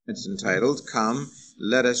It's entitled, Come,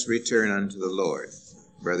 Let Us Return Unto the Lord.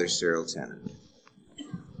 Brother Cyril Tennant.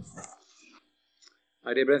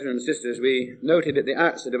 My dear brethren and sisters, we noted at the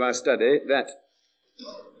outset of our study that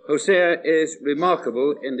Hosea is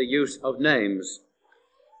remarkable in the use of names.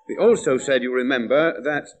 We also said, you remember,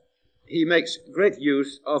 that he makes great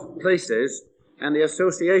use of places and the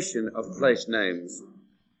association of place names.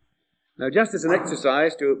 Now, just as an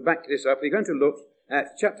exercise to back this up, we're going to look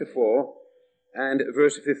at chapter 4 and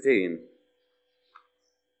verse 15.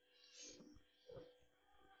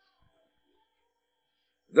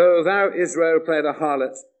 Though thou, Israel, play the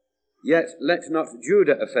harlot, yet let not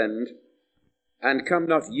Judah offend, and come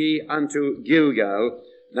not ye unto Gilgal,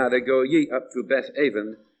 neither go ye up to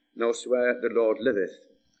Beth-aven, nor swear the Lord liveth.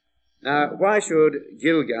 Now, why should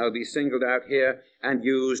Gilgal be singled out here and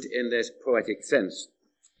used in this poetic sense?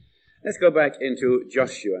 Let's go back into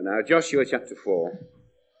Joshua now, Joshua chapter 4.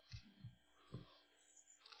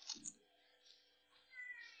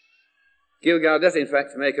 Gilgal does in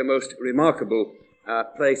fact make a most remarkable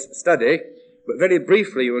place study, but very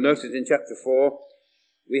briefly you will notice in chapter 4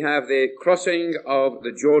 we have the crossing of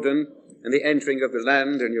the Jordan and the entering of the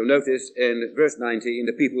land, and you'll notice in verse 19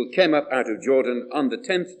 the people came up out of Jordan on the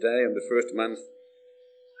 10th day of the first month,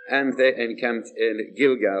 and they encamped in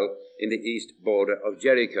Gilgal in the east border of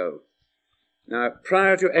Jericho. Now,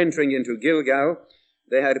 prior to entering into Gilgal,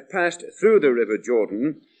 they had passed through the river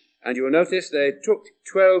Jordan, and you will notice they took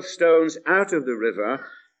 12 stones out of the river,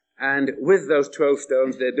 and with those 12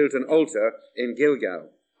 stones they built an altar in Gilgal.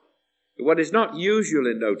 But what is not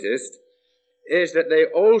usually noticed is that they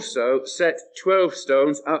also set 12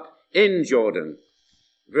 stones up in Jordan.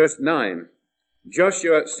 Verse 9,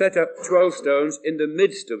 Joshua set up 12 stones in the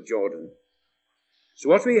midst of Jordan. So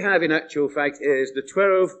what we have in actual fact is the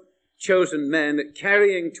 12 chosen men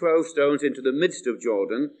carrying 12 stones into the midst of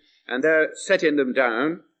Jordan, and they're setting them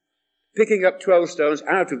down, picking up 12 stones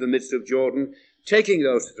out of the midst of Jordan, taking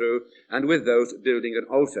those through, and with those building an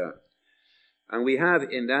altar. And we have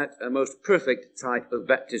in that a most perfect type of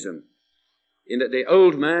baptism, in that the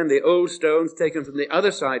old man, the old stones taken from the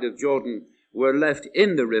other side of Jordan were left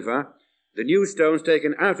in the river, the new stones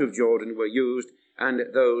taken out of Jordan were used, and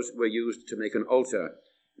those were used to make an altar.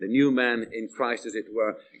 The new man in Christ, as it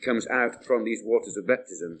were, comes out from these waters of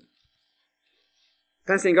baptism.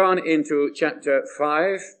 Passing on into chapter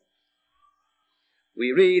 5,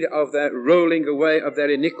 we read of their rolling away of their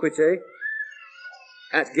iniquity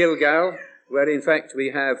at Gilgal, where in fact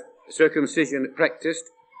we have circumcision practiced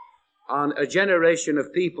on a generation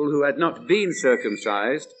of people who had not been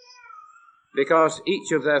circumcised, because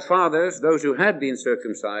each of their fathers, those who had been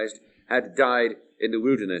circumcised, had died in the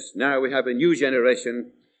wilderness. Now we have a new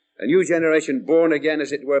generation born again,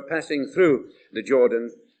 as it were, passing through the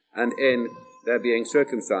Jordan, and in their being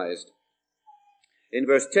circumcised. In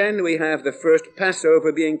verse 10, we have the first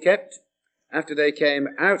Passover being kept after they came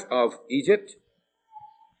out of Egypt.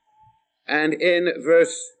 And in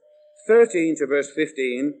verse 13 to verse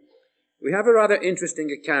 15, we have a rather interesting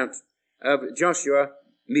account of Joshua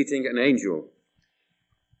meeting an angel.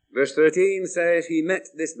 Verse 13 says, he met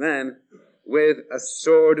this man with a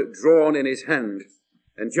sword drawn in his hand.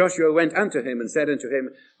 And Joshua went unto him and said unto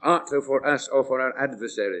him, art thou for us or for our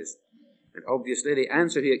adversaries? And obviously the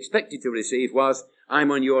answer he expected to receive was,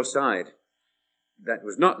 I'm on your side. That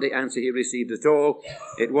was not the answer he received at all.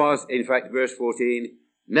 It was, in fact, verse 14,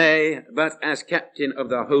 nay, but as captain of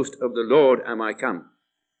the host of the Lord am I come.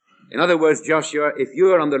 In other words, Joshua, if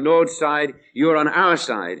you are on the Lord's side, you are on our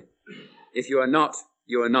side. If you are not,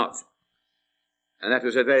 you are not. And that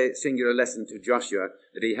was a very singular lesson to Joshua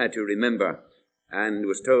that he had to remember, and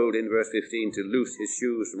was told in verse 15 to loose his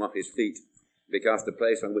shoes from off his feet, because the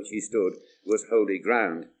place on which he stood was holy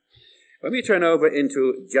ground. When we turn over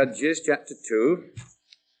into Judges chapter 2,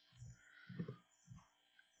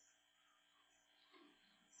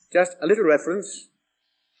 just a little reference,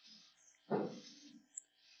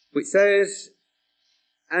 which says,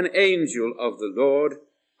 an angel of the Lord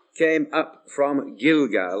came up from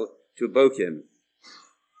Gilgal to Bochim.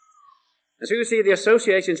 And so you see the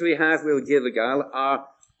associations we have with Gilgal are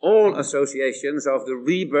all associations of the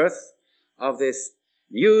rebirth of this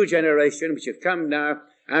new generation which have come now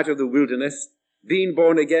out of the wilderness, been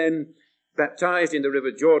born again, baptized in the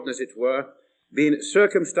river Jordan, as it were, been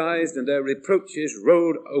circumcised and their reproaches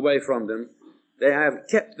rolled away from them. They have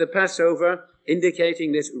kept the Passover,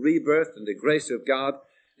 indicating this rebirth and the grace of God.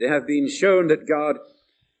 They have been shown that God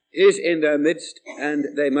is in their midst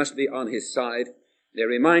and they must be on his side. They're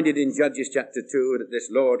reminded in Judges chapter 2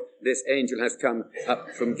 that this angel has come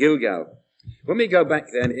up from Gilgal. When we go back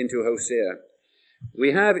then into Hosea,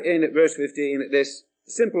 we have in verse 15 this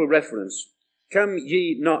simple reference "Come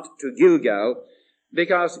ye not to Gilgal,"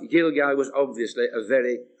 because Gilgal was obviously a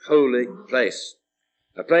very holy place,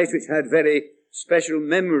 a place which had very special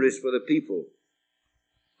memories for the people.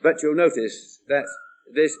 But you'll notice that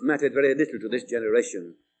this mattered very little to this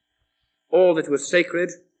generation. All that was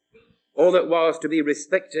sacred, all that was to be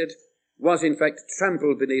respected, was in fact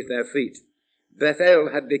trampled beneath their feet. Bethel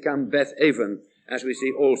had become Bethaven, as we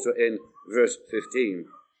see also in verse 15.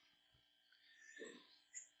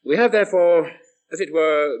 We have therefore, as it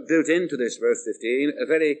were, built into this verse 15, a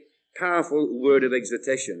very powerful word of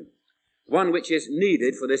exhortation, one which is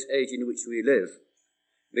needed for this age in which we live,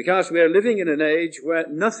 because we are living in an age where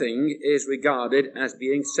nothing is regarded as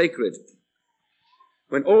being sacred,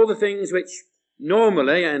 when all the things which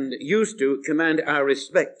normally and used to command our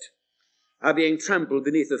respect are being trampled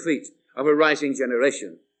beneath the feet of a rising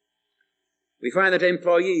generation. We find that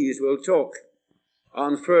employees will talk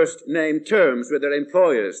on first name terms with their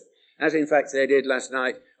employers, as in fact they did last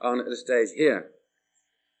night on the stage here.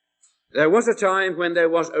 There was a time when there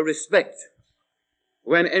was a respect,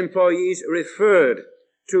 when employees referred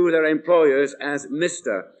to their employers as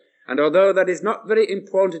Mr. And although that is not very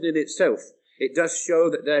important in itself, it does show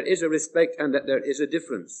that there is a respect and that there is a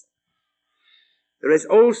difference. There is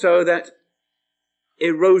also that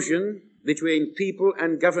erosion between people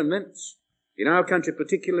and governments. In our country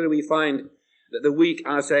particularly, we find that the weak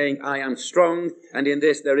are saying, "I am strong," and in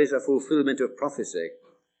this there is a fulfillment of prophecy.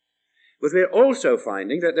 But we're also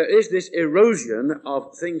finding that there is this erosion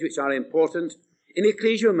of things which are important in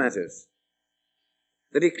ecclesial matters.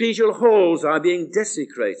 That ecclesial halls are being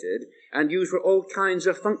desecrated and used for all kinds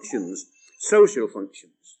of functions, social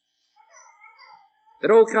functions.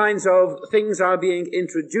 That all kinds of things are being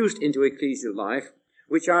introduced into ecclesial life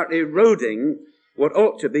which are eroding what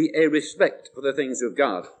ought to be a respect for the things of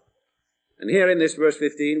God. And here in this verse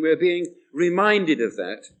 15, we're being reminded of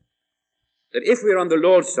that if we're on the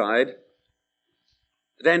Lord's side,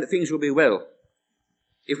 then things will be well.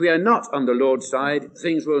 If we are not on the Lord's side,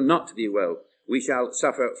 things will not be well. We shall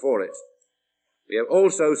suffer for it. We have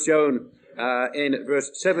also shown in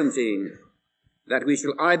verse 17 that we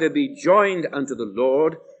shall either be joined unto the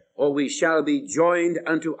Lord or we shall be joined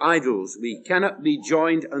unto idols. We cannot be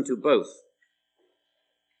joined unto both.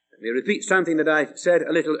 Let me repeat something that I said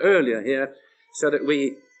a little earlier here so that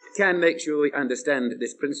we can make sure we understand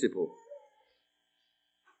this principle.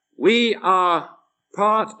 We are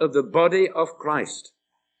part of the body of Christ,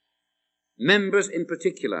 members in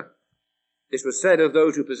particular. This was said of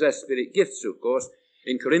those who possess spirit gifts, of course,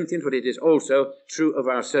 in Corinthians, but it is also true of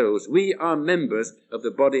ourselves. We are members of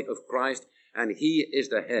the body of Christ, and he is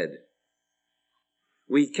the head.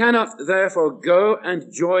 We cannot therefore go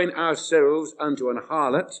and join ourselves unto an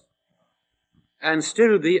harlot and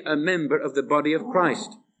still be a member of the body of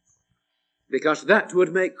Christ, because that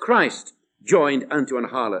would make Christ joined unto an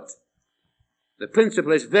harlot. The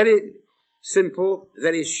principle is very simple,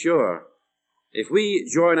 very sure. If we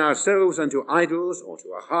join ourselves unto idols or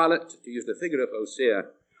to a harlot, to use the figure of Hosea,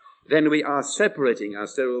 then we are separating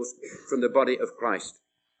ourselves from the body of Christ.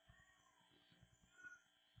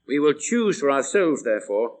 We will choose for ourselves,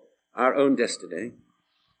 therefore, our own destiny.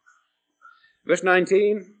 Verse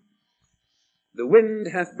 19, the wind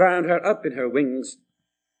hath bound her up in her wings,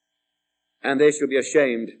 and they shall be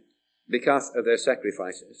ashamed because of their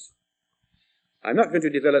sacrifices. I'm not going to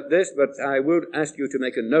develop this, but I would ask you to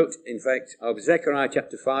make a note, in fact, of Zechariah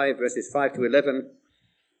chapter 5, verses 5 to 11,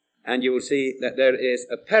 and you will see that there is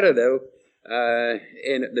a parallel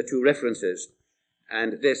in the two references.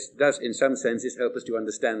 And this does, in some senses, help us to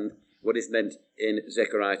understand what is meant in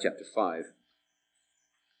Zechariah chapter 5.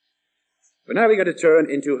 But now we're going to turn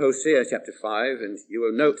into Hosea chapter 5, and you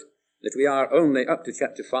will note that we are only up to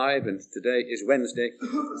chapter 5, and today is Wednesday,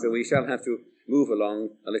 so we shall have to move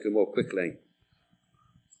along a little more quickly.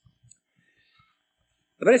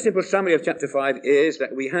 A very simple summary of chapter 5 is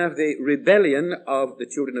that we have the rebellion of the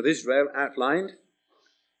children of Israel outlined.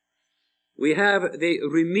 We have the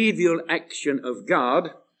remedial action of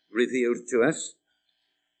God revealed to us.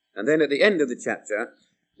 And then at the end of the chapter,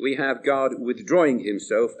 we have God withdrawing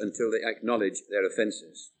himself until they acknowledge their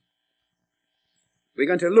offenses. We're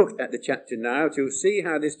going to look at the chapter now to see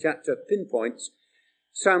how this chapter pinpoints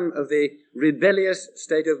some of the rebellious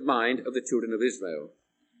state of mind of the children of Israel.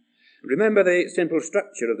 Remember the simple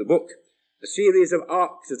structure of the book, a series of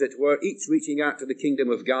arcs, as it were, each reaching out to the kingdom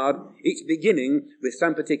of God, each beginning with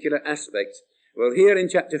some particular aspect. Well, here in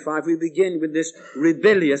chapter 5, we begin with this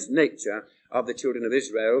rebellious nature of the children of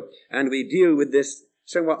Israel, and we deal with this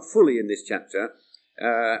somewhat fully in this chapter,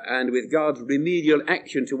 and with God's remedial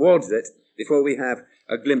action towards it, before we have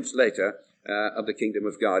a glimpse later of the kingdom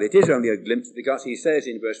of God. It is only a glimpse because he says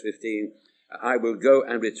in verse 15, I will go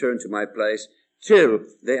and return to my place till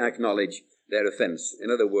they acknowledge their offense. In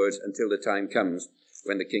other words, until the time comes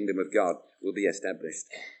when the kingdom of God will be established.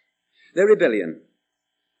 Their rebellion.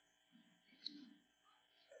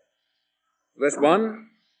 Verse 1,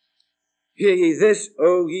 hear ye this,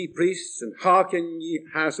 O ye priests, and hearken ye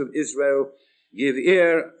house of Israel. Give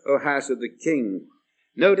ear, O house of the king.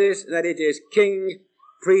 Notice that it is king,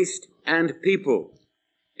 priest, and people.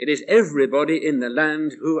 It is everybody in the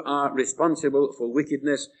land who are responsible for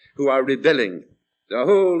wickedness, who are rebelling. The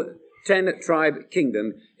whole 10-tribe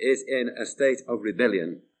kingdom is in a state of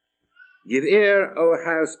rebellion. Give ear, O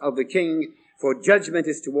house of the king, for judgment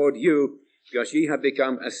is toward you, because ye have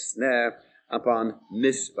become a snare upon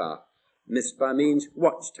Mizpah. Mizpah means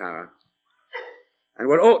watchtower. And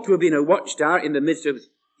what ought to have been a watchtower in the midst of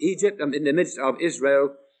Egypt and in the midst of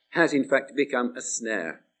Israel has in fact become a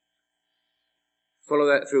snare. Follow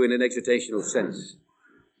that through in an exhortational sense.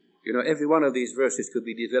 You know, every one of these verses could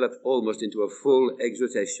be developed almost into a full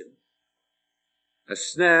exhortation. A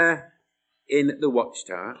snare in the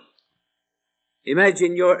watchtower.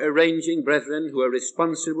 Imagine your arranging brethren who are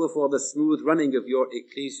responsible for the smooth running of your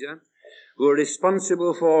ecclesia, who are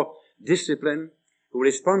responsible for discipline, who are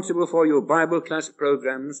responsible for your Bible class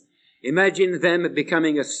programs. Imagine them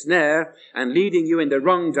becoming a snare and leading you in the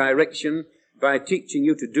wrong direction by teaching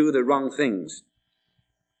you to do the wrong things.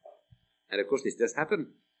 And of course this does happen.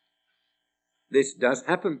 This does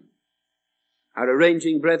happen. Our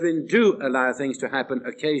arranging brethren do allow things to happen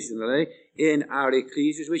occasionally in our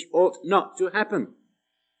ecclesias which ought not to happen.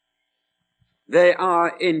 They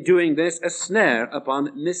are, in doing this, a snare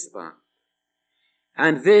upon Mizpah.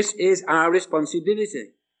 And this is our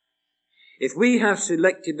responsibility. If we have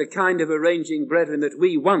selected the kind of arranging brethren that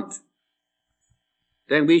we want,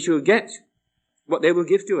 then we shall get what they will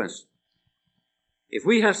give to us. If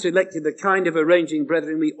we have selected the kind of arranging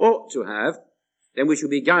brethren we ought to have, then we shall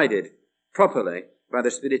be guided properly by the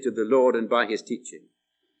Spirit of the Lord and by his teaching.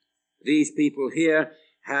 These people here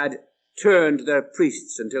had turned their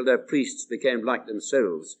priests until their priests became like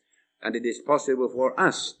themselves, and it is possible for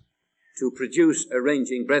us to produce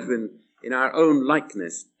arranging brethren in our own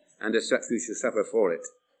likeness, and as such we shall suffer for it.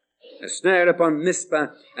 A snare upon Mizpah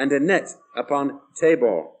and a net upon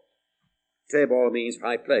Tabor. Tabor means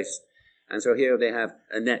high place. And so here they have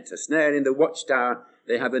a net, a snare in the watchtower,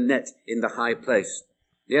 they have a net in the high place.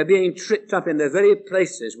 They are being tripped up in the very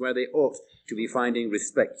places where they ought to be finding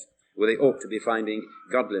respect, where they ought to be finding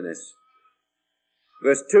godliness.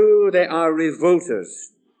 Verse 2, they are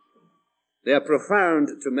revolters. They are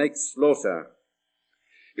profound to make slaughter.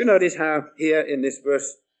 You notice how here in this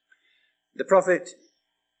verse the prophet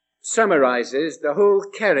summarizes the whole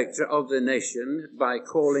character of the nation by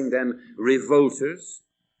calling them revolters.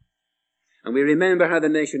 And we remember how the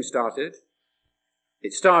nation started.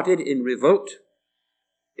 It started in revolt.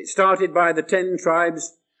 It started by the 10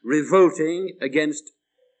 tribes revolting against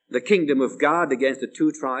the kingdom of God, against the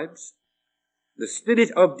 2 tribes. The spirit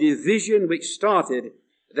of division which started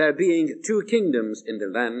there being 2 kingdoms in the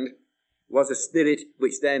land was a spirit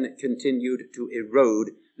which then continued to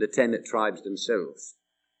erode the 10 tribes themselves.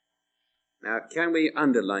 Now, can we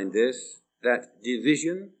underline this, that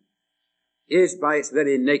division is by its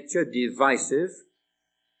very nature divisive,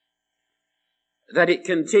 that it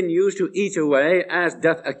continues to eat away as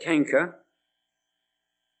doth a canker,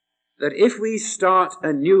 that if we start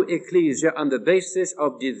a new ecclesia on the basis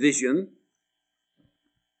of division,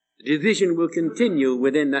 division will continue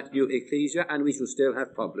within that new ecclesia and we shall still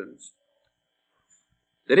have problems.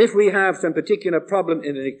 That if we have some particular problem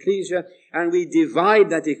in an ecclesia and we divide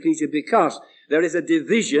that ecclesia because there is a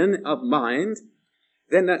division of mind,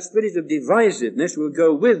 then that spirit of divisiveness will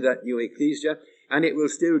go with that new ecclesia and it will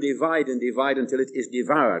still divide and divide until it is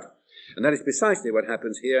devoured. And that is precisely what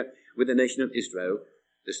happens here with the nation of Israel.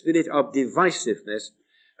 The spirit of divisiveness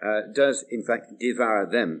does in fact devour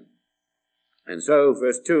them. And so,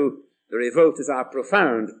 verse 2, the revolters are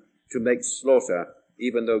profound to make slaughter,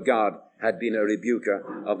 even though God had been a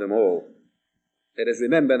rebuker of them all. Let us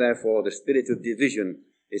remember, therefore, the spirit of division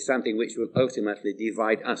is something which will ultimately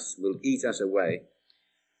divide us, will eat us away.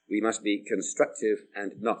 We must be constructive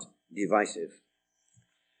and not divisive.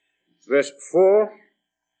 Verse 4,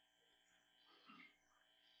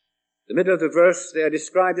 the middle of the verse, they are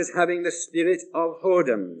described as having the spirit of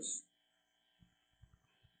whoredoms.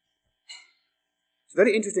 It's a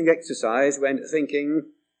very interesting exercise when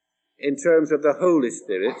thinking in terms of the Holy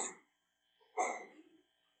Spirit,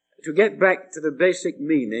 to get back to the basic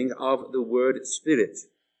meaning of the word spirit.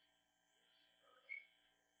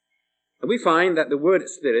 And we find that the word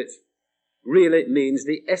spirit really means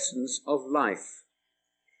the essence of life.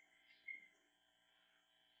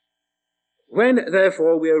 When,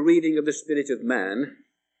 therefore, we are reading of the spirit of man,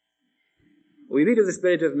 we read of the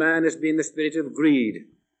spirit of man as being the spirit of greed,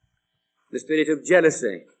 the spirit of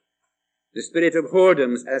jealousy, the spirit of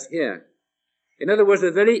whoredoms, as here. In other words,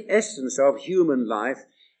 the very essence of human life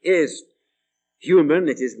is human,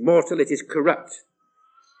 it is mortal, it is corrupt.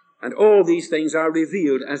 And all these things are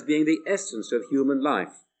revealed as being the essence of human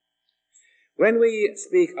life. When we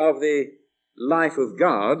speak of the life of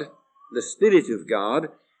God, the Spirit of God,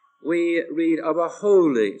 we read of a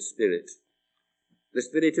Holy Spirit, the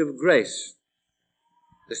Spirit of grace,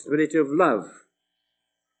 the Spirit of love,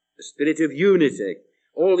 the Spirit of unity.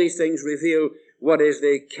 All these things reveal what is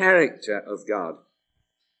the character of God.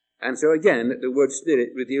 And so again, the word Spirit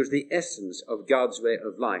reveals the essence of God's way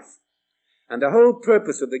of life. And the whole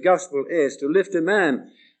purpose of the gospel is to lift a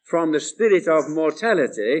man from the spirit of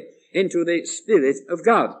mortality into the Spirit of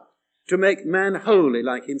God, to make man holy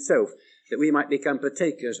like himself, that we might become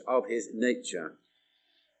partakers of his nature.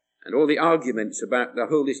 And all the arguments about the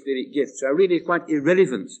Holy Spirit gifts are really quite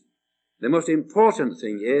irrelevant. The most important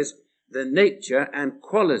thing is the nature and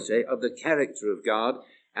quality of the character of God,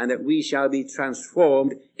 and that we shall be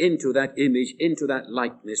transformed into that image, into that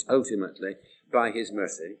likeness, ultimately, by his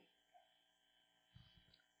mercy.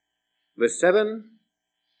 Verse 7,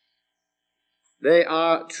 they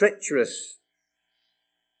are treacherous.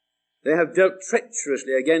 They have dealt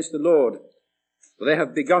treacherously against the Lord, for they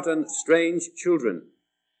have begotten strange children.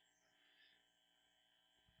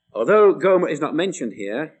 Although Gomer is not mentioned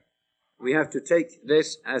here, we have to take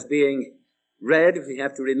this as being read. We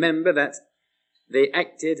have to remember that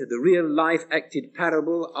the real life acted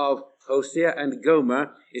parable of Hosea and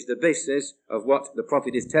Gomer is the basis of what the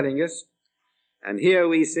prophet is telling us. And here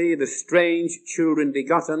we see the strange children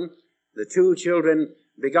begotten, the two children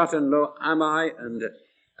begotten, Lo-Ammi and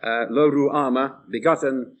Lo-Ruhamah,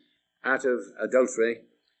 begotten out of adultery,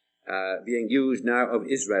 being used now of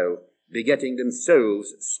Israel, begetting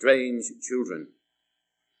themselves strange children.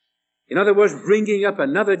 In other words, bringing up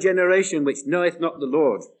another generation which knoweth not the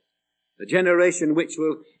Lord, a generation which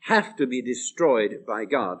will have to be destroyed by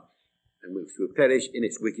God and which will perish in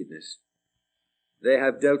its wickedness. They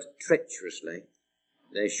have dealt treacherously.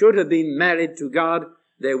 They should have been married to God.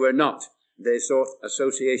 They were not. They sought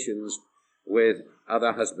associations with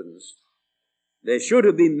other husbands. They should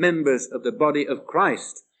have been members of the body of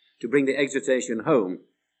Christ to bring the exhortation home,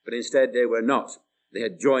 but instead they were not. They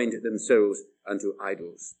had joined themselves unto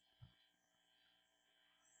idols.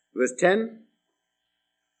 Verse 10,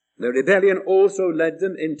 the rebellion also led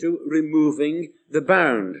them into removing the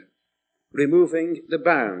bound. Removing the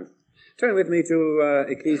bound. Turn with me to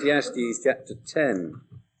Ecclesiastes chapter 10.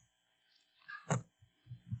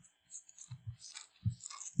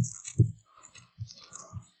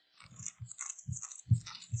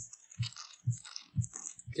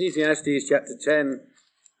 Ecclesiastes chapter 10,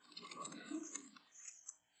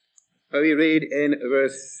 where we read in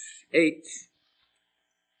verse 8,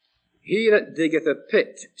 he that diggeth a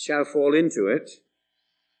pit shall fall into it.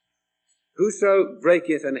 Whoso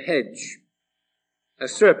breaketh an hedge, a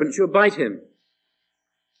serpent shall bite him.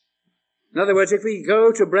 In other words, if we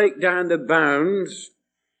go to break down the bounds,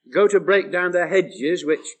 go to break down the hedges,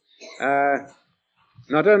 which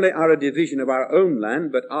not only are a division of our own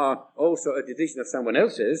land, but are also a division of someone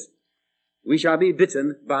else's, we shall be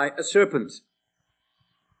bitten by a serpent.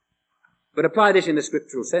 But apply this in the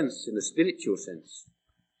scriptural sense, in the spiritual sense.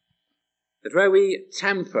 That where we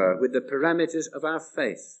tamper with the parameters of our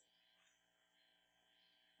faith,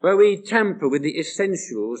 where we tamper with the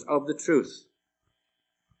essentials of the truth,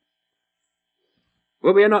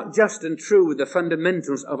 where we are not just and true with the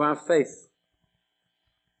fundamentals of our faith,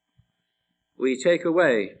 we take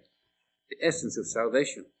away the essence of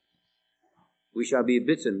salvation. We shall be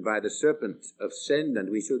bitten by the serpent of sin, and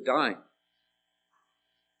we shall die.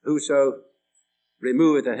 Whoso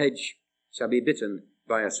removeth a hedge shall be bitten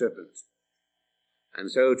by a serpent. And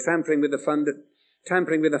so tampering with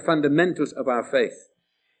the fundamentals of our faith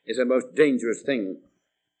is a most dangerous thing.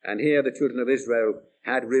 And here the children of Israel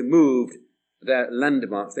had removed their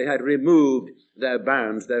landmarks. They had removed their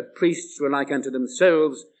bounds. Their priests were like unto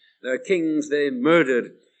themselves. Their kings they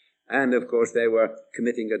murdered. And of course they were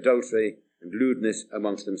committing adultery and lewdness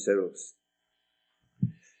amongst themselves.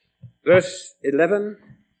 Verse 11.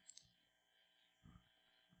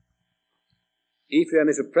 Ephraim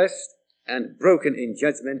is oppressed and broken in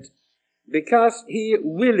judgment, because he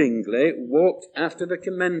willingly walked after the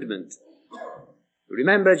commandment.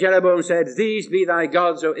 Remember, Jeroboam said, these be thy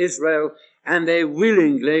gods, O Israel, and they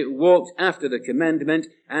willingly walked after the commandment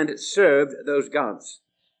and served those gods.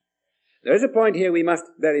 There is a point here we must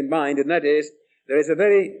bear in mind, and that is there is a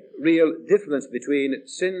very real difference between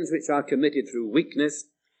sins which are committed through weakness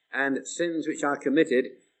and sins which are committed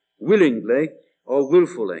willingly or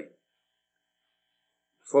willfully.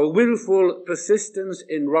 For willful persistence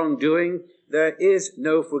in wrongdoing, there is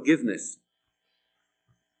no forgiveness.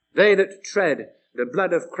 They that tread the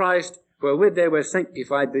blood of Christ, wherewith they were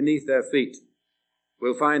sanctified beneath their feet,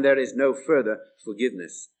 will find there is no further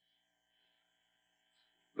forgiveness.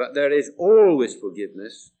 But there is always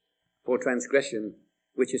forgiveness for transgression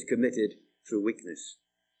which is committed through weakness.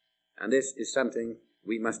 And this is something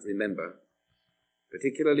we must remember,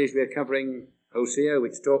 particularly as we are covering Hosea,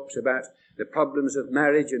 which talks about the problems of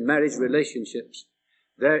marriage and marriage relationships.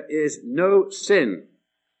 There is no sin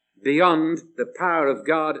beyond the power of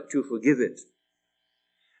God to forgive it,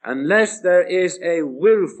 unless there is a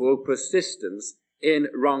willful persistence in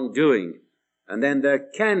wrongdoing. And then there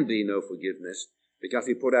can be no forgiveness, because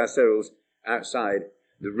we put ourselves outside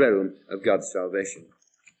the realm of God's salvation.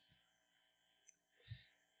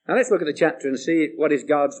 Now let's look at the chapter and see what is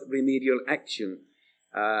God's remedial action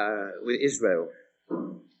with Israel.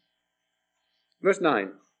 Verse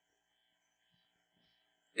 9.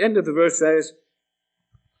 The end of the verse says,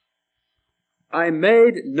 I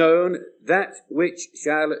made known that which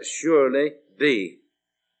shall surely be.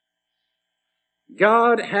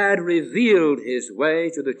 God had revealed his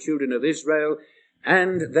way to the children of Israel,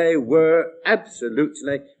 and they were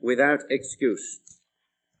absolutely without excuse.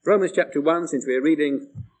 Romans chapter 1, since we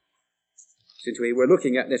were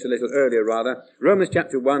looking at this a little earlier rather, Romans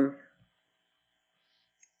chapter 1,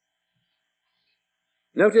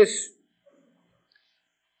 notice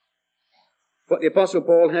what the Apostle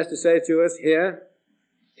Paul has to say to us here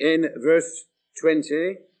in verse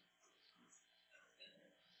 20.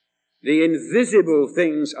 The invisible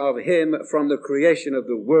things of him from the creation of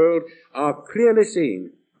the world are clearly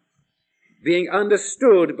seen, being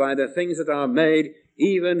understood by the things that are made,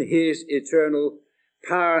 even his eternal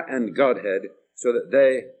power and Godhead, so that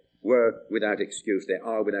they were without excuse. They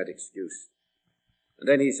are without excuse. And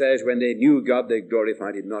then he says, when they knew God, they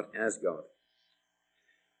glorified him not as God.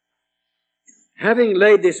 Having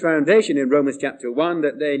laid this foundation in Romans chapter 1,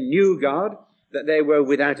 that they knew God, that they were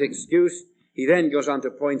without excuse, he then goes on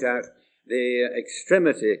to point out the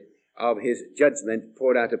extremity of his judgment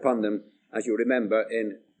poured out upon them, as you remember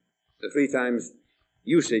in the 3 times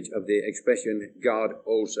usage of the expression, God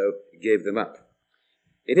also gave them up.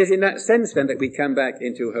 It is in that sense then that we come back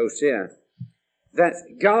into Hosea, that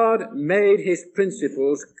God made his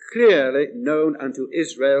principles clearly known unto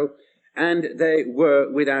Israel, and they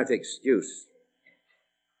were without excuse.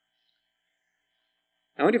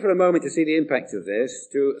 I want you for a moment to see the impact of this,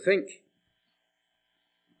 to think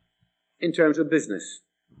in terms of business.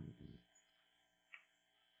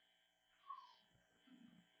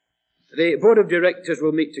 The board of directors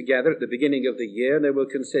will meet together at the beginning of the year, and they will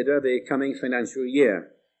consider the coming financial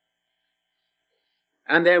year.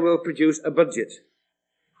 And they will produce a budget.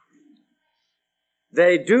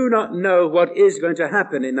 They do not know what is going to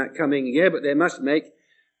happen in that coming year, but they must make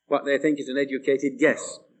what they think is an educated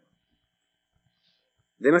guess.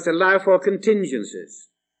 They must allow for contingencies.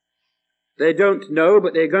 They don't know,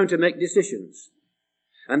 but they're going to make decisions.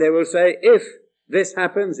 And they will say, if this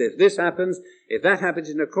happens, if this happens, if that happens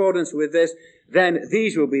in accordance with this, then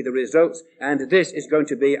these will be the results, and this is going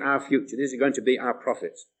to be our future. This is going to be our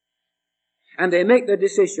profits. And they make their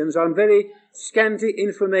decisions on very scanty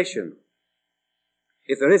information.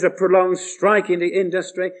 If there is a prolonged strike in the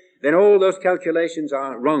industry, then all those calculations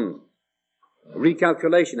are wrong. A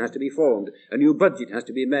recalculation has to be formed. A new budget has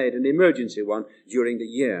to be made, an emergency one during the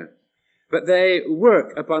year. But they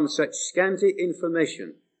work upon such scanty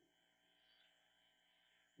information.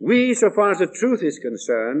 We, so far as the truth is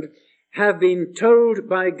concerned, have been told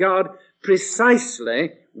by God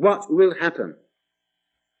precisely what will happen.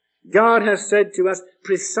 God has said to us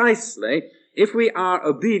precisely, if we are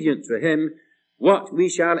obedient to him, what we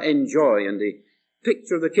shall enjoy. And the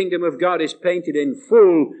picture of the kingdom of God is painted in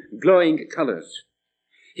full, glowing colors.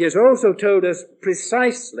 He has also told us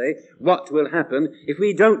precisely what will happen if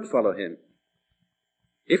we don't follow him.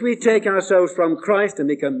 If we take ourselves from Christ and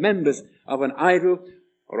become members of an idol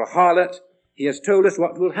or a harlot, he has told us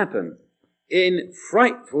what will happen. In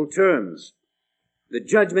frightful terms, the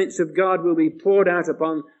judgments of God will be poured out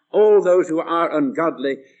upon all those who are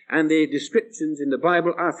ungodly, and the descriptions in the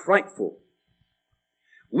Bible are frightful.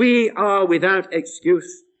 We are without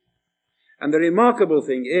excuse. And the remarkable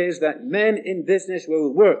thing is that men in business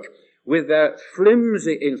will work with their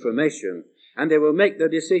flimsy information, and they will make their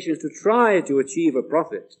decisions to try to achieve a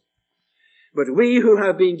profit. But we who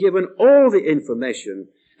have been given all the information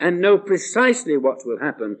and know precisely what will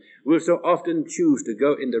happen will so often choose to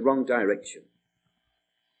go in the wrong direction.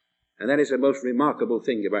 And that is the most remarkable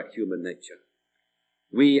thing about human nature.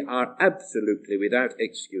 We are absolutely without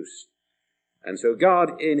excuse. And so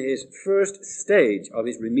God, in his first stage of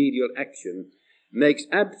his remedial action, makes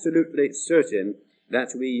absolutely certain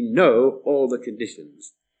that we know all the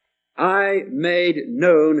conditions. I made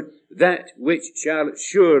known that which shall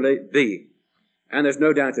surely be. And there's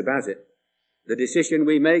no doubt about it. The decision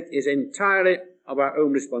we make is entirely of our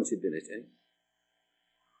own responsibility.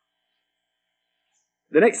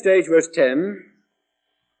 The next stage, verse 10,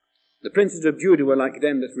 the princes of Judah were like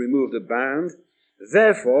them that remove the bound.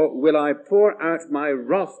 Therefore will I pour out my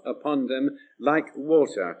wrath upon them like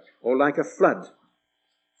water, or like a flood.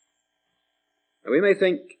 And we may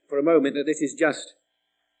think for a moment that this is just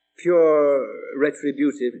pure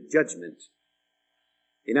retributive judgment.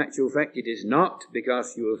 In actual fact, it is not,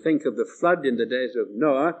 because you will think of the flood in the days of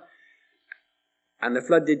Noah, and the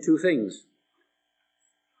flood did two things.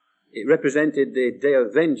 It represented the day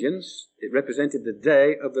of vengeance. It represented the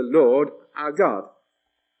day of the Lord our God.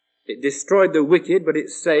 It destroyed the wicked, but it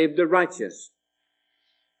saved the righteous.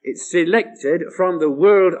 It selected from the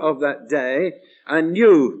world of that day a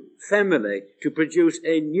new family to produce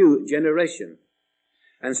a new generation.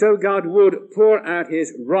 And so God would pour out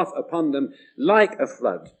his wrath upon them like a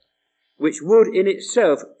flood, which would in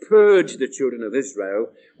itself purge the children of Israel,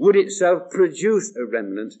 would itself produce a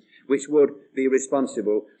remnant which would be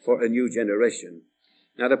responsible for a new generation.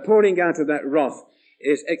 Now the pouring out of that wrath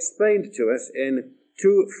is explained to us in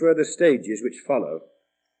two further stages which follow.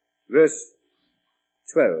 Verse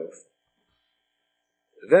 12.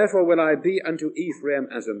 Therefore will I be unto Ephraim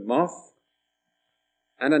as a moth,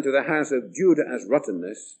 and unto the house of Judah as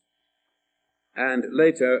rottenness. And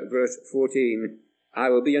later, verse 14, I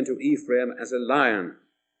will be unto Ephraim as a lion.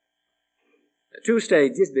 Two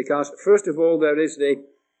stages, because first of all there is the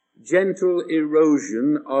gentle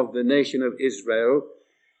erosion of the nation of Israel,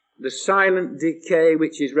 the silent decay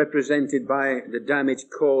which is represented by the damage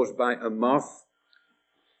caused by a moth.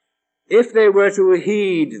 If they were to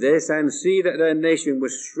heed this and see that their nation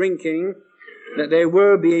was shrinking, that they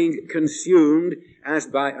were being consumed as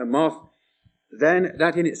by a moth, then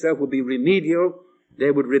that in itself would be remedial.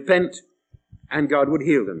 They would repent and God would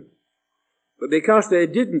heal them. But because they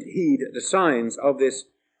didn't heed the signs of this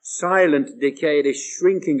silent decay, this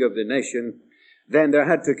shrinking of the nation, then there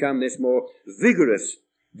had to come this more vigorous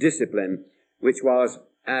discipline, which was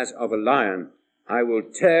as of a lion. I will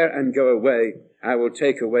tear and go away. I will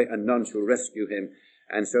take away, and none shall rescue him.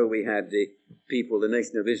 And so we had the people, the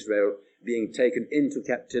nation of Israel, being taken into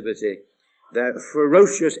captivity, their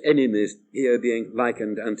ferocious enemies here being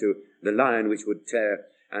likened unto the lion which would tear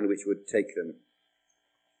and which would take them.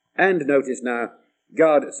 And notice now,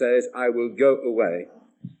 God says, I will go away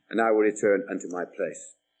and I will return unto my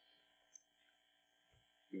place.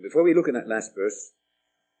 Before we look at that last verse,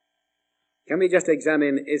 can we just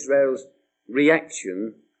examine Israel's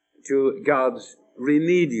reaction to God's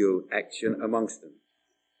remedial action amongst them?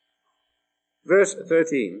 Verse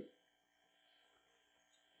 13.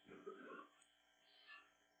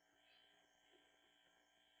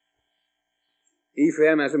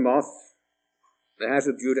 Ephraim as a moth, the house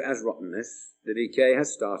of Judah as rottenness. The decay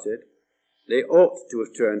has started. They ought to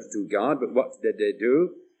have turned to God, but what did they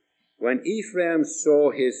do? When Ephraim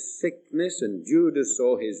saw his sickness and Judah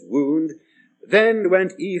saw his wound, then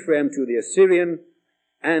went Ephraim to the Assyrian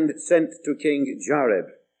and sent to King Jareb.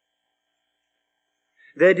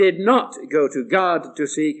 They did not go to God to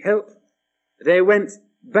seek help. They went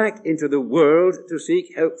back into the world to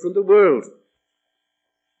seek help from the world.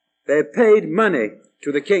 They paid money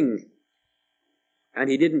to the king, and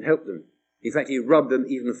he didn't help them. In fact, he robbed them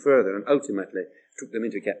even further and ultimately took them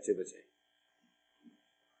into captivity.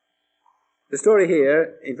 The story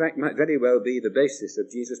here, in fact, might very well be the basis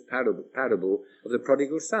of Jesus' parable of the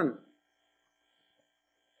prodigal son.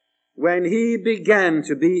 When he began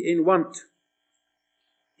to be in want,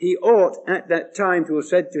 he ought at that time to have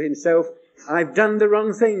said to himself, I've done the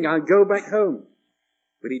wrong thing, I'll go back home.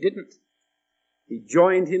 But he didn't. He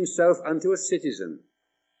joined himself unto a citizen,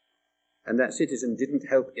 and that citizen didn't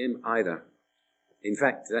help him either. In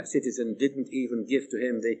fact, that citizen didn't even give to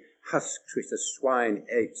him the husks which the swine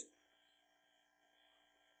ate.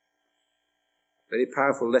 Very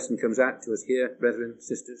powerful lesson comes out to us here, brethren,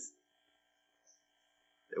 sisters.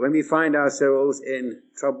 That when we find ourselves in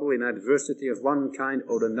trouble, in adversity of one kind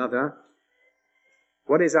or another,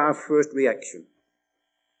 what is our first reaction?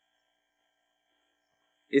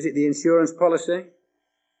 Is it the insurance policy?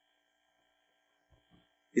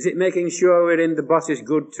 Is it making sure we're in the boss's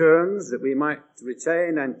good terms, that we might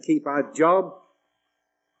retain and keep our job?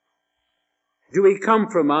 Do we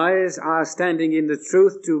compromise our standing in the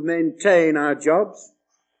truth to maintain our jobs?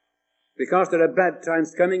 because there are bad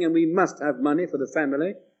times coming and we must have money for the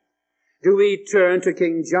family? Do we turn to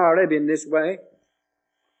King Jareb in this way?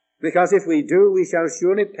 Because if we do, we shall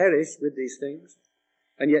surely perish with these things.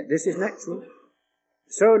 And yet this is natural.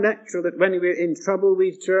 So natural that when we're in trouble,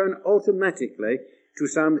 we turn automatically to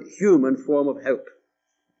some human form of help,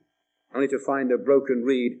 only to find a broken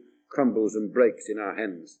reed crumbles and breaks in our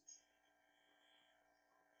hands.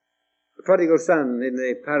 The prodigal son in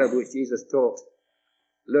the parable which Jesus taught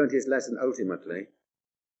learned his lesson ultimately.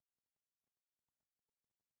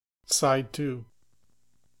 Side 2.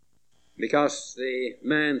 Because the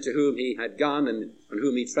man to whom he had gone and on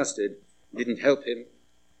whom he trusted didn't help him.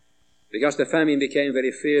 Because the famine became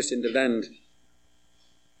very fierce in the land.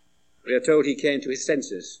 We are told he came to his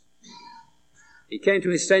senses. He came to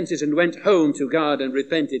his senses and went home to God and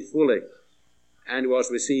repented fully and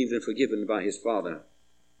was received and forgiven by his father.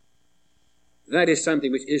 That is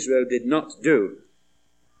something which Israel did not do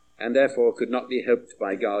and therefore could not be helped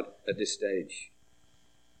by God at this stage.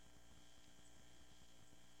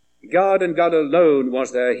 God and God alone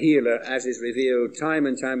was their healer, as is revealed time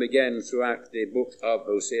and time again throughout the book of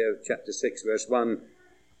Hosea, chapter 6, verse 1.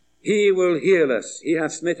 He will heal us. He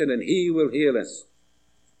hath smitten and he will heal us.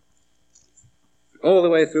 All the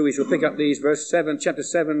way through, we shall pick up these, chapter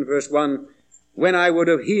 7, verse 1. When I would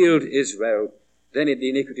have healed Israel, then the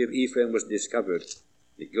iniquity of Ephraim was discovered.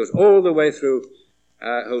 It goes all the way through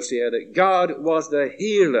Hosea that God was the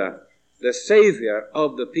healer, the savior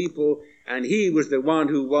of the people, and he was the one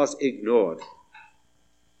who was ignored.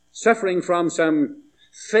 Suffering from some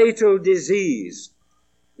fatal disease,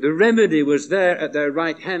 the remedy was there at their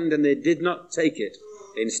right hand and they did not take it.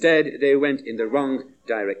 Instead, they went in the wrong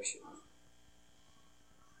direction.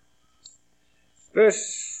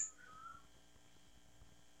 Verse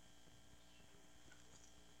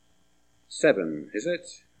 7, is it?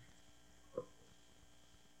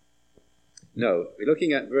 No, we're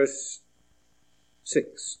looking at verse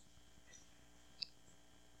 6.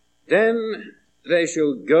 Then they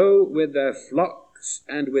shall go with their flocks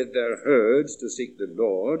and with their herds to seek the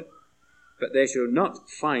Lord, but they shall not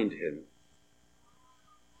find him.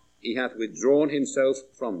 He hath withdrawn himself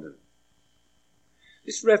from them.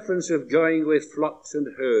 This reference of going with flocks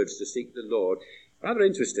and herds to seek the Lord, rather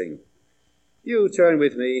interesting. You turn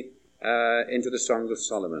with me into the Song of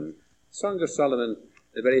Solomon. Song of Solomon,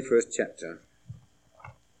 the very first chapter.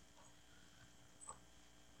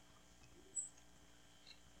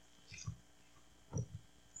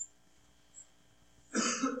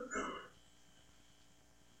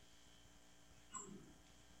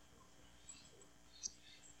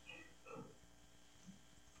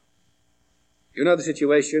 You know the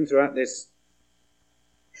situation throughout this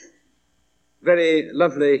very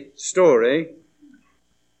lovely story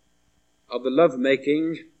of the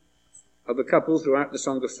love-making of the couple throughout the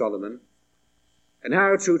Song of Solomon, and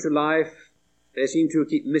how, true to life, they seem to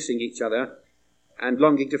keep missing each other and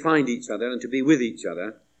longing to find each other and to be with each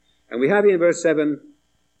other. And we have in verse 7,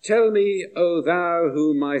 Tell me, O thou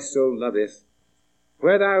whom my soul loveth,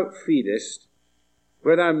 where thou feedest,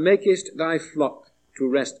 where thou makest thy flock to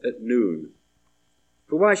rest at noon.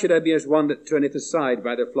 For why should I be as one that turneth aside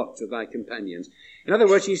by the flocks of thy companions? In other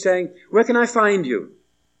words, he's saying, where can I find you?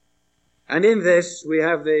 And in this we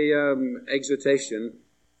have the exhortation,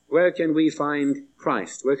 where can we find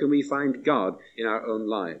Christ? Where can we find God in our own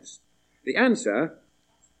lives? The answer,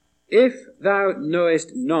 if thou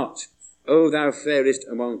knowest not, O thou fairest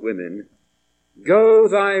among women, go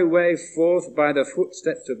thy way forth by the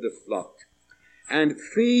footsteps of the flock, and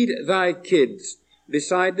feed thy kids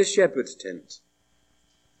beside the shepherd's tent.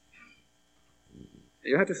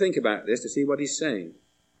 You have to think about this to see what he's saying.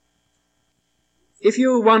 If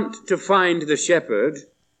you want to find the shepherd,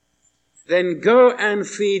 then go and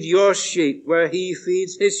feed your sheep where he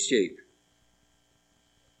feeds his sheep.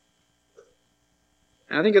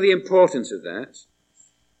 Now think of the importance of that.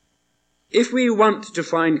 If we want to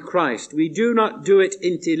find Christ, we do not do it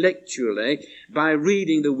intellectually by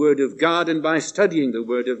reading the Word of God and by studying the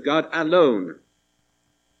Word of God alone.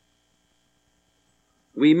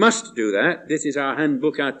 We must do that. This is our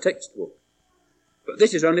handbook, our textbook. But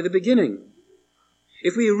this is only the beginning.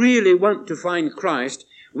 If we really want to find Christ,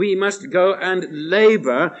 we must go and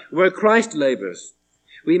labor where Christ labors.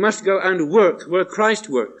 We must go and work where Christ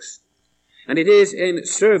works. And it is in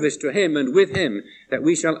service to him and with him that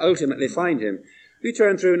we shall ultimately find him. We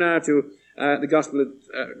turn through now to the Gospel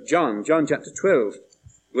of John chapter 12,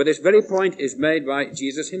 where this very point is made by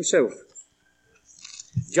Jesus himself.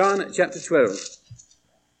 John chapter 12.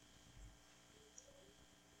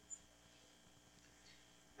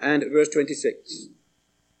 And verse 26.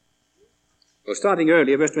 Or starting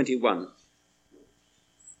earlier, verse 21.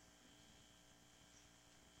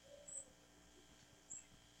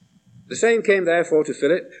 The same came therefore to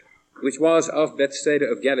Philip, which was of Bethsaida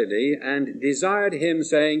of Galilee, and desired him,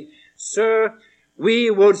 saying, Sir,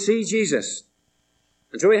 we would see Jesus.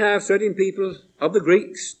 And so we have certain people of the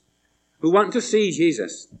Greeks who want to see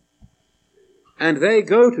Jesus. And they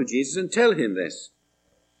go to Jesus and tell him this.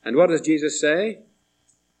 And what does Jesus say?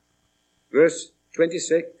 Verse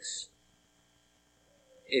 26,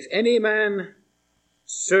 If any man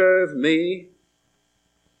serve me,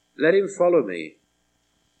 let him follow me.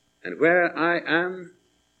 And where I am,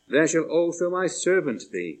 there shall also my servant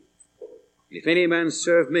be. If any man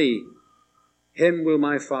serve me, him will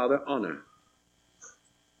my Father honor.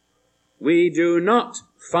 We do not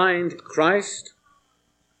find Christ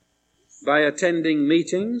by attending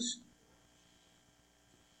meetings.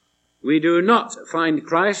 We do not find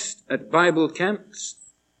Christ at Bible camps.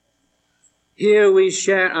 Here we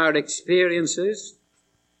share our experiences.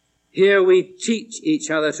 Here we teach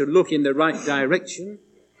each other to look in the right direction.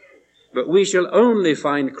 But we shall only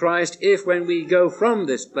find Christ if, when we go from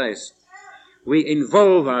this place, we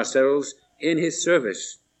involve ourselves in his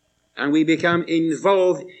service. And we become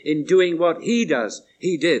involved in doing what he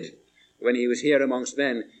did when he was here amongst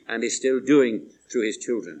men and is still doing through his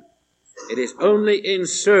children. It is only in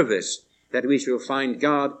service that we shall find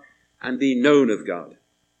God and be known of God.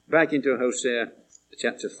 Back into Hosea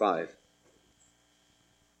chapter 5.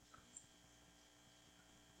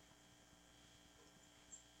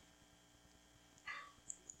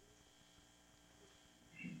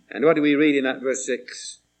 And what do we read in that verse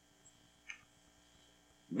 6?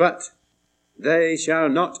 But they shall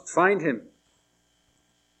not find him.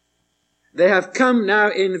 They have come now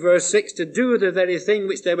in verse 6 to do the very thing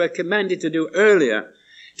which they were commanded to do earlier,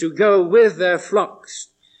 to go with their flocks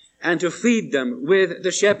and to feed them with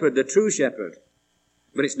the shepherd, the true shepherd.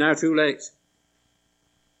 But it's now too late.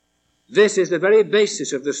 This is the very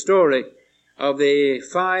basis of the story of the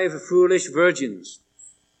 5 foolish virgins,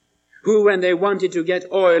 who, when they wanted to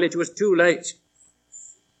get oil, it was too late.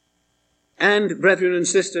 And, brethren and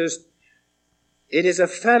sisters, it is a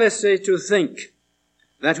fallacy to think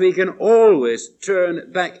that we can always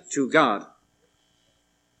turn back to God.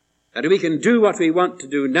 That we can do what we want to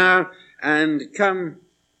do now, and come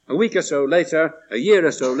a week or so later, a year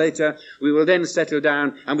or so later, we will then settle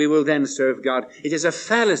down and we will then serve God. It is a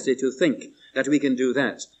fallacy to think that we can do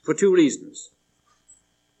that, for 2 reasons.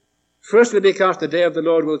 Firstly, because the day of the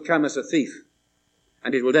Lord will come as a thief,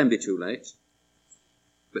 and it will then be too late.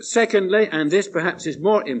 But secondly, and this perhaps is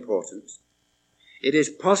more important, it is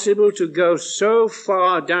possible to go so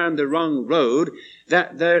far down the wrong road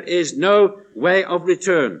that there is no way of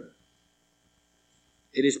return.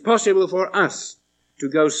 It is possible for us to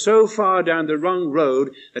go so far down the wrong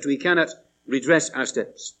road that we cannot redress our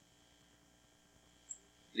steps.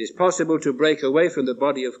 It is possible to break away from the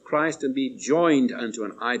body of Christ and be joined unto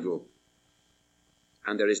an idol,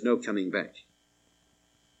 and there is no coming back.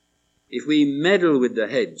 If we meddle with the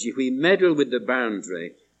hedge, if we meddle with the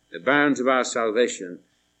boundary, the bounds of our salvation,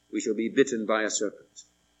 we shall be bitten by a serpent.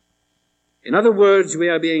 In other words, we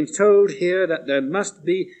are being told here that there must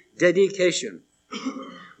be dedication.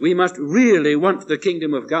 We must really want the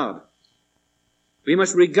kingdom of God. We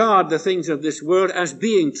must regard the things of this world as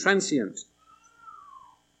being transient.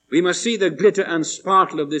 We must see the glitter and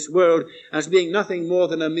sparkle of this world as being nothing more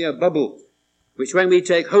than a mere bubble, which when we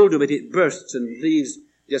take hold of it, it bursts and leaves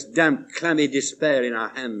just damp, clammy despair in our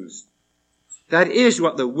hands. That is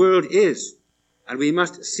what the world is, and we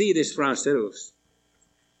must see this for ourselves.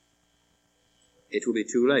 It will be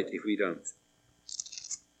too late if we don't.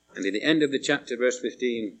 And in the end of the chapter, verse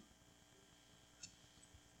 15,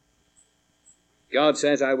 God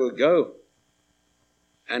says, I will go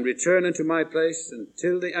and return unto my place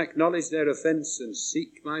until they acknowledge their offense and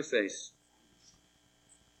seek my face.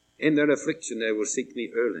 In their affliction they will seek me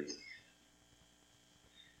early.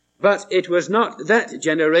 But it was not that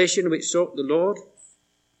generation which sought the Lord.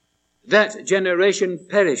 That generation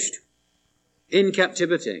perished in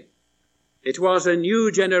captivity. It was a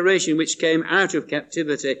new generation which came out of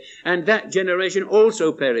captivity, and that generation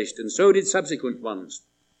also perished, and so did subsequent ones.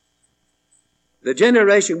 The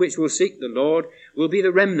generation which will seek the Lord will be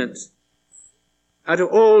the remnant out of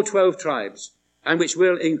all 12 tribes, and which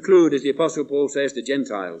will include, as the Apostle Paul says, the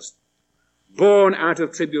Gentiles, born out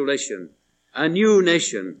of tribulation, a new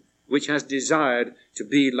nation which has desired to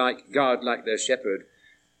be like God, like their shepherd,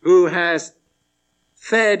 who has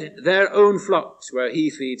fed their own flocks where he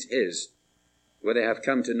feeds his, where they have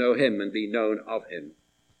come to know him and be known of him.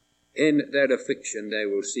 In their affliction they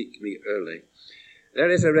will seek me early. There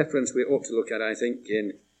is a reference we ought to look at, I think,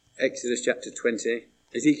 in Ezekiel chapter 20,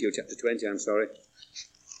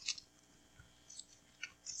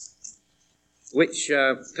 which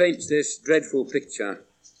paints this dreadful picture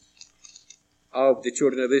of the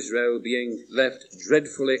children of Israel being left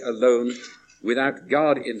dreadfully alone without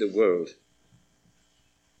God in the world.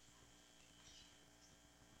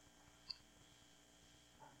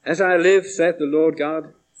 As I live, saith the Lord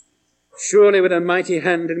God, surely with a mighty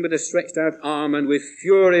hand and with a stretched out arm and with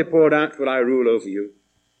fury poured out will I rule over you.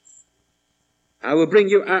 I will bring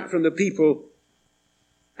you out from the people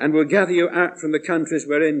and will gather you out from the countries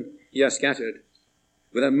wherein ye are scattered,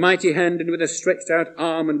 with a mighty hand and with a stretched out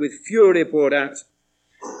arm and with fury poured out.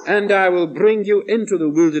 And I will bring you into the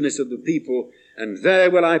wilderness of the people, and there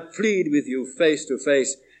will I plead with you face to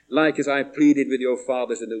face, like as I pleaded with your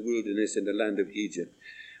fathers in the wilderness in the land of Egypt.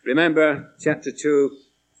 Remember chapter 2,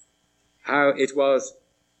 how it was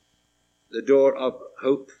the door of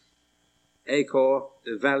hope, Achor,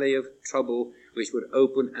 the valley of trouble, which would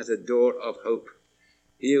open as a door of hope.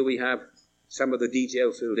 Here we have some of the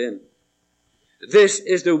detail filled in. This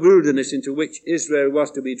is the wilderness into which Israel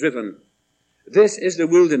was to be driven. This is the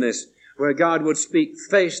wilderness where God would speak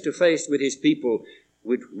face to face with his people,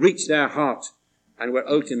 would reach their heart, and where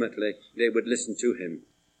ultimately they would listen to him.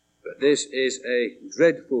 But this is a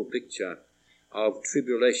dreadful picture of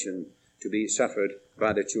tribulation to be suffered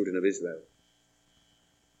by the children of Israel.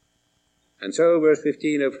 And so verse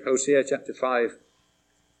 15 of Hosea chapter 5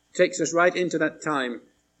 takes us right into that time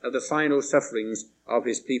of the final sufferings of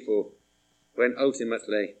his people, when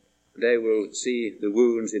ultimately they will see the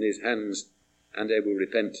wounds in his hands and they will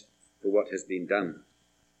repent for what has been done.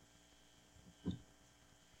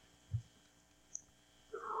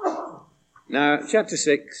 Now, chapter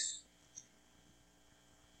 6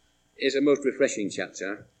 is a most refreshing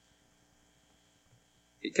chapter.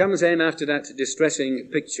 It comes in after that distressing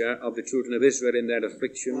picture of the children of Israel in their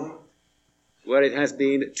affliction, where it has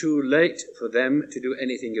been too late for them to do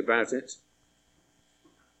anything about it.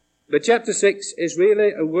 But chapter 6 is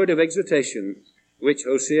really a word of exhortation which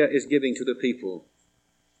Hosea is giving to the people.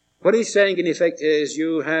 What he's saying in effect is,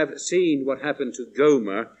 you have seen what happened to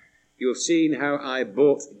Gomer. You have seen how I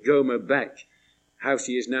brought Gomer back, how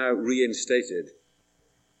she is now reinstated.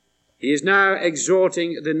 He is now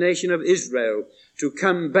exhorting the nation of Israel to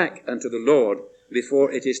come back unto the Lord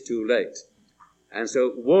before it is too late. And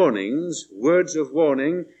so warnings, words of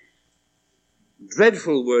warning,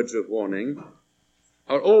 dreadful words of warning,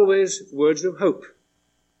 are always words of hope,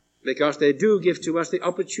 because they do give to us the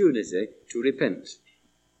opportunity to repent.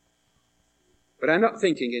 But I'm not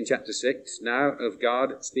thinking in chapter 6 now of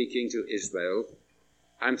God speaking to Israel.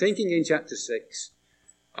 I'm thinking in chapter 6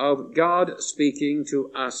 of God speaking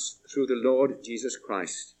to us through the Lord Jesus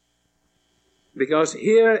Christ. Because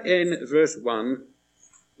here in verse 1,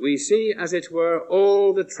 we see, as it were,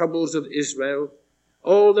 all the troubles of Israel,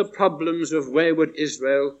 all the problems of wayward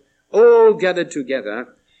Israel, all gathered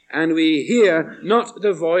together, and we hear not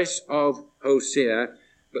the voice of Hosea,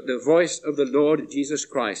 but the voice of the Lord Jesus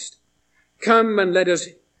Christ. Come and let us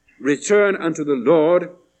return unto the Lord,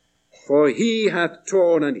 for he hath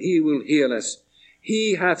torn and he will heal us.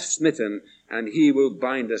 He hath smitten and he will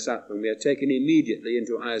bind us up. And we are taken immediately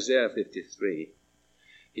into Isaiah 53.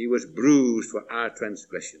 He was bruised for our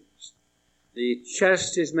transgressions. The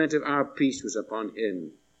chastisement of our peace was upon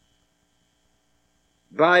him.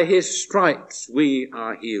 By his stripes we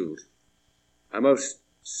are healed. A most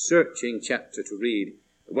searching chapter to read.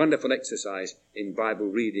 A wonderful exercise in Bible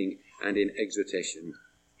reading and in exhortation.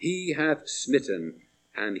 He hath smitten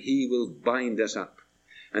and he will bind us up.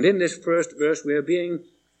 And in this first verse we are being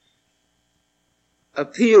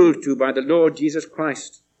appealed to by the Lord Jesus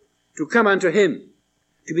Christ to come unto him,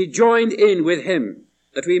 to be joined in with him,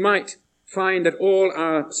 that we might find that all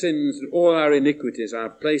our sins and all our iniquities are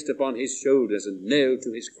placed upon his shoulders and nailed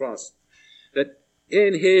to his cross, that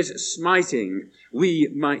in his smiting we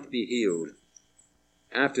might be healed.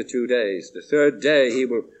 After 2 days, the third day, he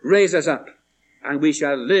will raise us up, and we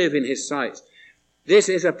shall live in his sight. This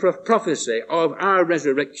is a prophecy of our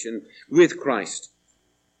resurrection with Christ,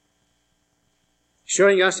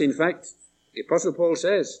 showing us, in fact, the Apostle Paul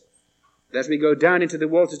says, that as we go down into the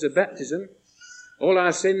waters of baptism, all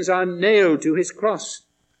our sins are nailed to his cross.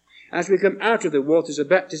 As we come out of the waters of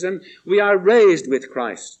baptism, we are raised with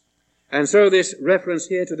Christ. And so this reference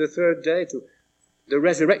here to the third day, to the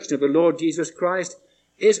resurrection of the Lord Jesus Christ,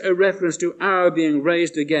 is a reference to our being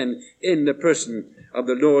raised again in the person of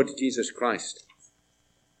the Lord Jesus Christ.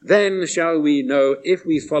 Then shall we know, if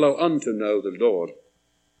we follow on to know the Lord.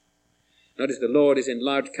 Notice the Lord is in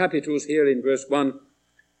large capitals here in verse 1.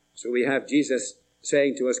 So we have Jesus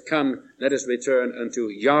saying to us, come, let us return unto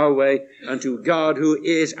Yahweh, unto God who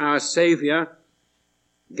is our Saviour,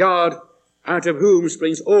 God out of whom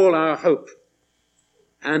springs all our hope.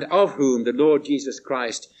 and of whom the Lord Jesus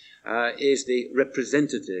Christ is the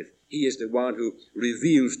representative. He is the one who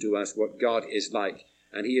reveals to us what God is like,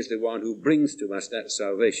 and he is the one who brings to us that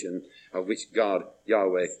salvation of which God,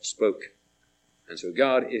 Yahweh, spoke. And so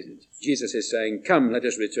Jesus is saying, come, let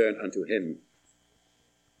us return unto him.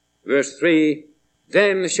 Verse 3,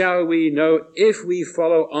 then shall we know, if we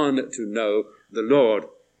follow on to know the Lord.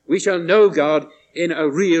 We shall know God in a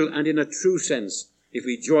real and in a true sense if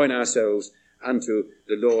we join ourselves unto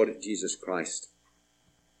the Lord Jesus Christ.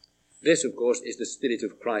 This, of course, is the Spirit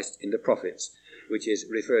of Christ in the prophets, which is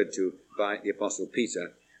referred to by the Apostle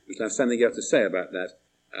Peter. We shall have something else to say about that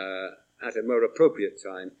at a more appropriate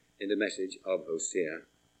time in the message of Hosea.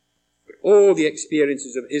 But all the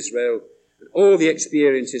experiences of Israel, all the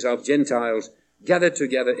experiences of Gentiles gathered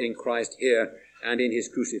together in Christ here and in his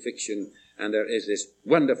crucifixion, and there is this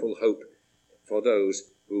wonderful hope for those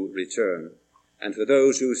who return, and for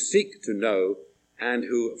those who seek to know and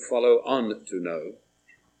who follow on to know.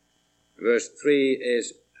 Verse 3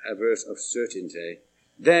 is a verse of certainty.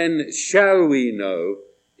 Then shall we know,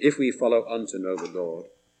 if we follow on to know the Lord.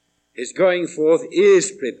 His going forth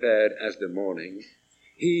is prepared as the morning.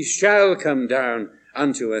 He shall come down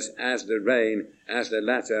unto us as the rain, as the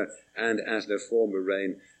latter and as the former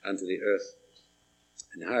rain unto the earth.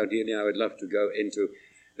 And how dearly I would love to go into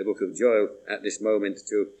the book of Joel at this moment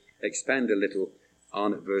to expand a little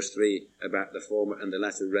on verse 3 about the former and the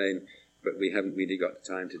latter rain, but we haven't really got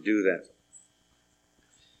time to do that.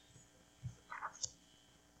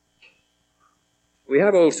 We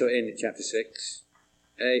have also in chapter 6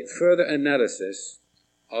 a further analysis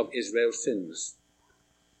of Israel's sins.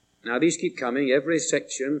 Now these keep coming. Every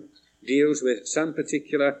section deals with some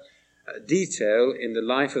particular detail in the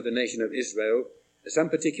life of the nation of Israel. Some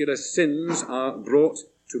particular sins are brought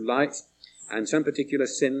to light, and some particular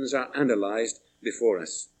sins are analyzed before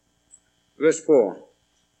us. Verse 4,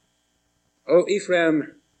 O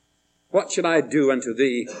Ephraim, what shall I do unto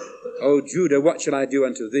thee? O Judah, what shall I do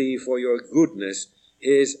unto thee? For your goodness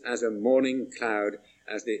is as a morning cloud,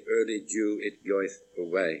 as the early dew it goeth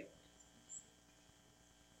away.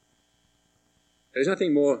 There is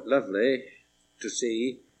nothing more lovely to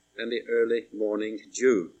see than the early morning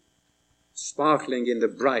dew, sparkling in the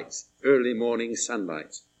bright early morning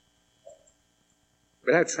sunlight.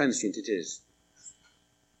 But how transient it is.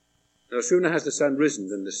 No sooner has the sun risen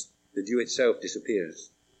than the dew itself disappears.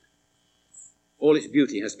 All its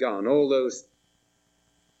beauty has gone, all those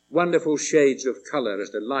wonderful shades of colour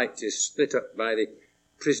as the light is split up by the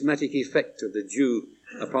prismatic effect of the dew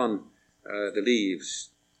upon the leaves.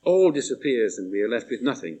 All disappears and we are left with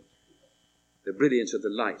nothing. The brilliance of the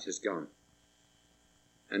light has gone.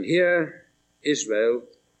 And here Israel,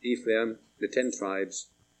 Ephraim, the 10 tribes,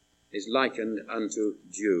 is likened unto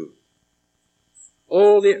dew.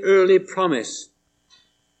 All the early promise.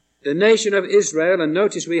 The nation of Israel, and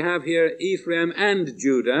notice we have here Ephraim and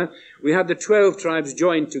Judah, we have the 12 tribes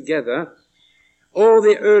joined together. All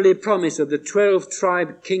the early promise of the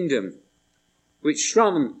 12-tribe kingdom, which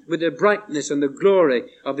shone with the brightness and the glory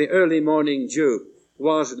of the early morning dew,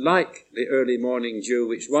 was like the early morning dew,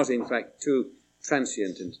 which was in fact too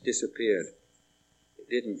transient and disappeared. It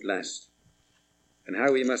didn't last. And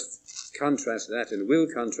how we must contrast that, and will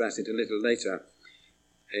contrast it a little later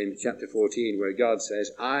in chapter 14, where God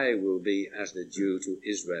says, I will be as the dew to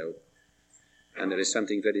Israel. And there is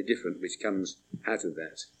something very different which comes out of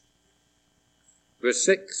that. Verse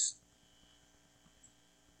 6,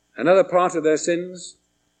 another part of their sins,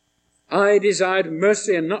 I desired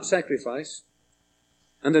mercy and not sacrifice,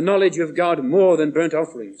 and the knowledge of God more than burnt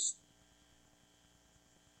offerings.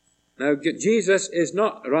 Now,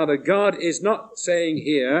 God is not saying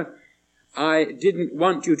here, I didn't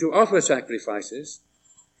want you to offer sacrifices.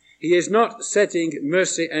 He is not setting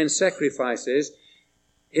mercy and sacrifices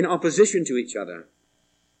in opposition to each other.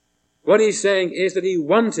 What he's saying is that he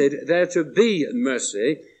wanted there to be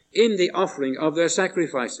mercy in the offering of their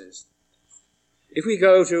sacrifices. If we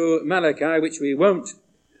go to Malachi, which we won't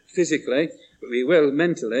physically, but we will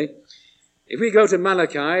mentally, if we go to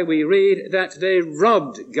Malachi, we read that they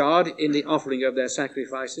robbed God in the offering of their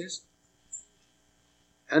sacrifices.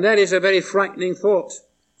 And that is a very frightening thought,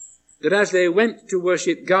 that as they went to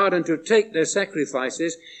worship God and to take their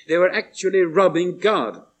sacrifices, they were actually robbing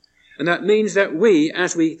God. And that means that we,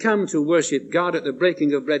 as we come to worship God at the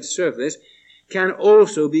breaking of bread service, can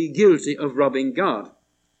also be guilty of robbing God.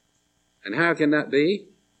 And how can that be?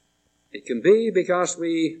 It can be because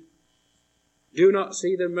we do not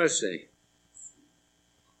see the mercy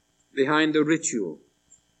behind the ritual,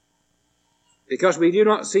 because we do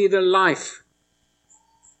not see the life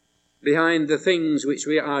behind the things which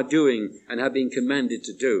we are doing and have been commanded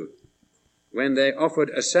to do. when they offered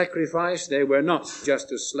a sacrifice, they were not just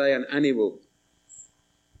to slay an animal.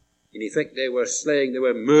 In effect, they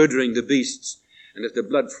were murdering the beasts, and as the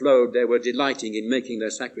blood flowed, they were delighting in making their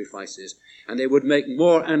sacrifices, and they would make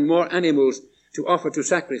more and more animals to offer to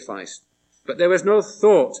sacrifice. But there was no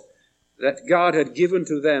thought that God had given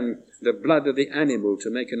to them the blood of the animal to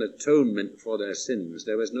make an atonement for their sins.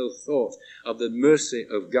 There was no thought of the mercy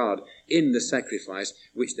of God in the sacrifice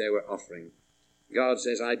which they were offering. God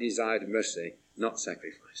says, I desired mercy, not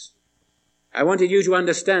sacrifice. I wanted you to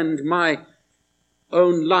understand my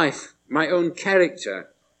own life, my own character,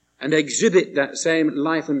 and exhibit that same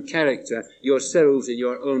life and character yourselves in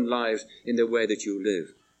your own lives in the way that you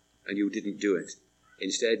live. And you didn't do it.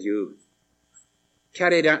 Instead, you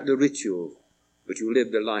carried out the ritual, but you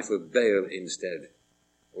lived the life of Baal instead.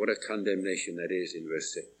 What a condemnation that is in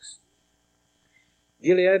verse 6.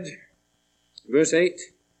 Gilead, verse 8,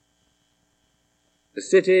 the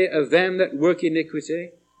city of them that work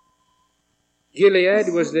iniquity.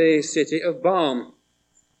 Gilead was the city of balm,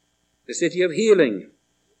 the city of healing.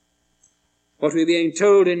 What we're being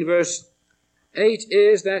told in verse 8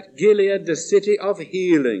 is that Gilead, the city of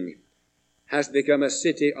healing, has become a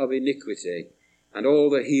city of iniquity, and all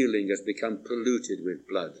the healing has become polluted with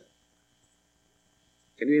blood.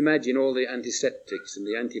 Can you imagine all the antiseptics and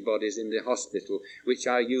the antibodies in the hospital which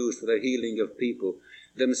are used for the healing of people,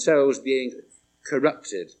 themselves being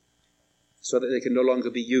corrupted so that they can no longer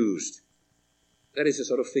be used? That is the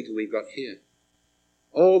sort of figure we've got here.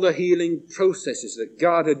 All the healing processes that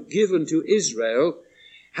God had given to Israel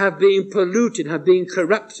have been polluted, have been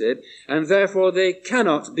corrupted, and therefore they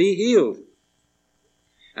cannot be healed.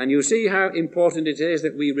 And you see how important it is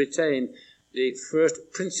that we retain the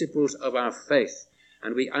first principles of our faith,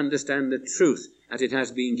 and we understand the truth as it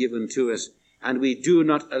has been given to us, and we do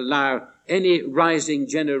not allow any rising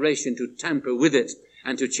generation to tamper with it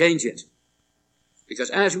and to change it. Because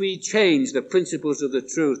as we change the principles of the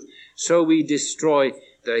truth, so we destroy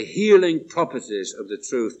the healing properties of the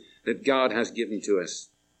truth that God has given to us.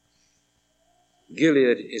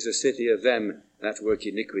 Gilead is a city of them that work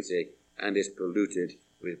iniquity and is polluted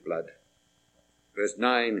with blood. Verse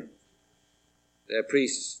 9, their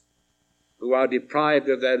priests who are deprived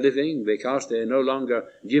of their living because they are no longer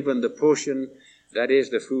given the portion that is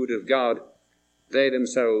the food of God, they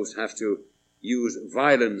themselves have to use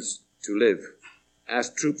violence to live.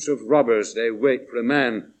 As troops of robbers, they wait for a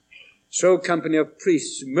man. So company of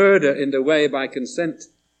priests murder in the way by consent,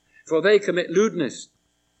 for they commit lewdness.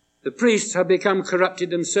 The priests have become corrupted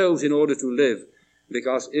themselves in order to live,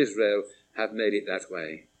 because Israel have made it that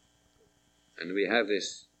way. And we have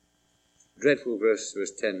this dreadful verse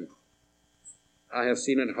 10. I have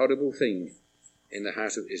seen an horrible thing in the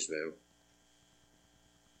house of Israel.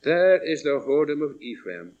 There is the whoredom of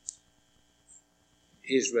Ephraim.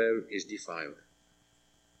 Israel is defiled.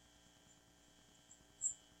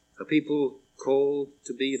 A people called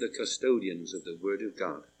to be the custodians of the Word of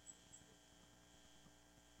God.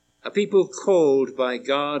 A people called by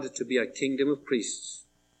God to be a kingdom of priests.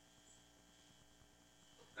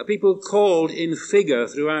 A people called in figure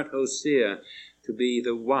throughout Hosea to be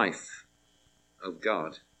the wife of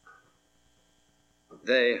God.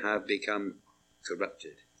 They have become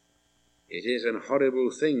corrupted. It is an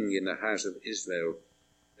horrible thing in the house of Israel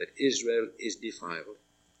that Israel is defiled.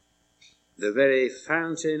 The very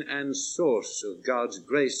fountain and source of God's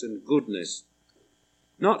grace and goodness,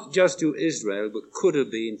 not just to Israel, but could have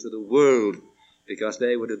been to the world, because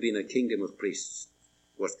they would have been a kingdom of priests,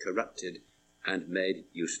 was corrupted and made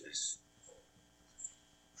useless.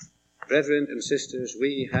 Brethren and sisters,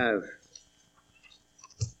 we have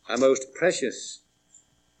a most precious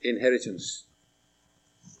inheritance.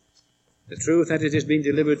 The truth that it has been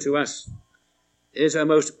delivered to us is a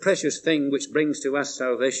most precious thing which brings to us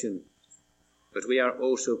salvation. But we are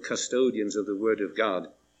also custodians of the Word of God.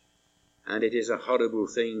 And it is a horrible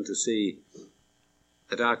thing to see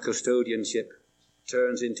that our custodianship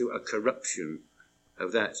turns into a corruption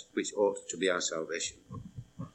of that which ought to be our salvation.